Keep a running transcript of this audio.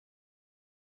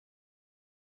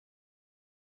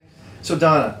So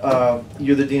Donna,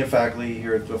 you're the Dean of Faculty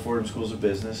here at the Fordham Schools of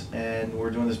Business, and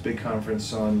we're doing this big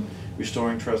conference on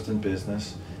restoring trust in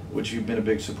business, which you've been a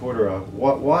big supporter of.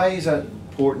 Why is that an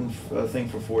important thing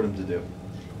for Fordham to do?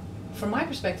 From my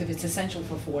perspective, it's essential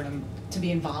for Fordham to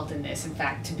be involved in this, in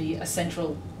fact, to be a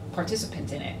central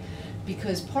participant in it.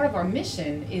 Because part of our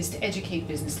mission is to educate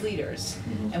business leaders.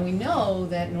 Mm-hmm. And we know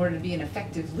that in order to be an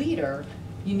effective leader,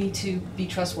 you need to be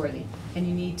trustworthy, and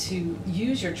you need to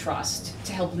use your trust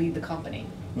to help lead the company.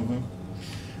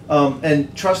 Mm-hmm.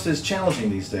 And trust is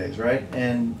challenging these days, right?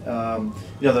 And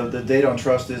you know, the data on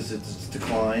trust is it's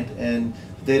declined, and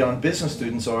the data on business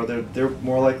students are they're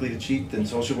more likely to cheat than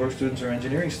social work students or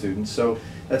engineering students. So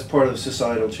that's part of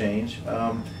societal change.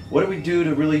 What do we do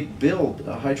to really build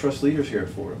high trust leaders here at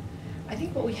Fordham? I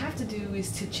think what we have to do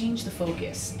is to change the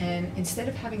focus, and instead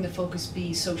of having the focus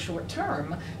be so short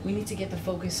term, we need to get the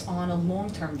focus on a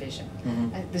long-term vision.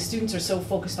 Mm-hmm. The students are so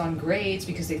focused on grades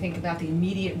because they think about the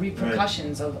immediate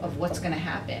repercussions of what's going to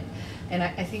happen. And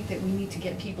I think that we need to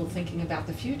get people thinking about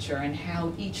the future and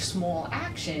how each small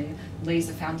action lays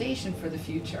the foundation for the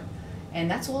future.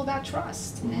 And that's all about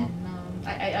trust. Mm-hmm.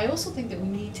 And I also think that we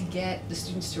need to get the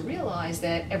students to realize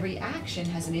that every action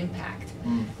has an impact,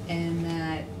 and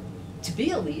that to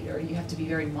be a leader, you have to be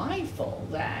very mindful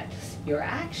that your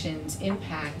actions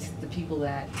impact the people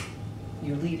that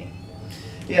you're leading.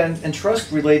 Yeah, and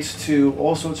trust relates to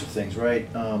all sorts of things, right?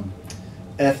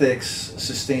 Ethics,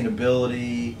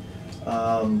 sustainability,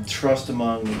 trust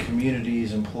among the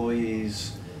communities,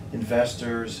 employees,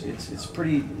 investors. It's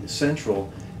pretty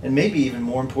central, and maybe even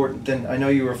more important than, I know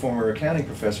you were a former accounting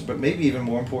professor, but maybe even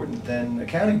more important than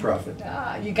accounting profit.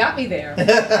 You got me there.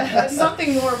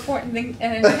 Something more important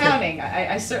than accounting.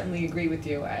 I certainly agree with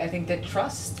you. I think that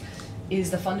trust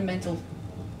is the fundamental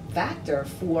factor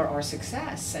for our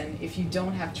success, and if you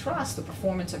don't have trust, the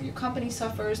performance of your company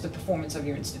suffers, the performance of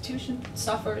your institution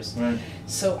suffers. Right.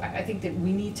 So I think that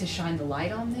we need to shine the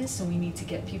light on this, and we need to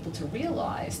get people to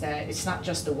realize that it's not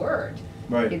just a word.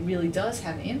 Right. It really does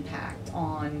have an impact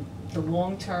on the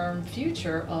long-term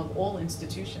future of all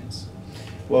institutions.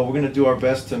 Well, we're going to do our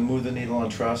best to move the needle on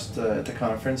trust at the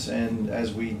conference, and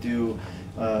as we do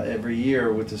every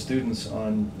year with the students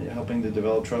on helping to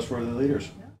develop trustworthy leaders.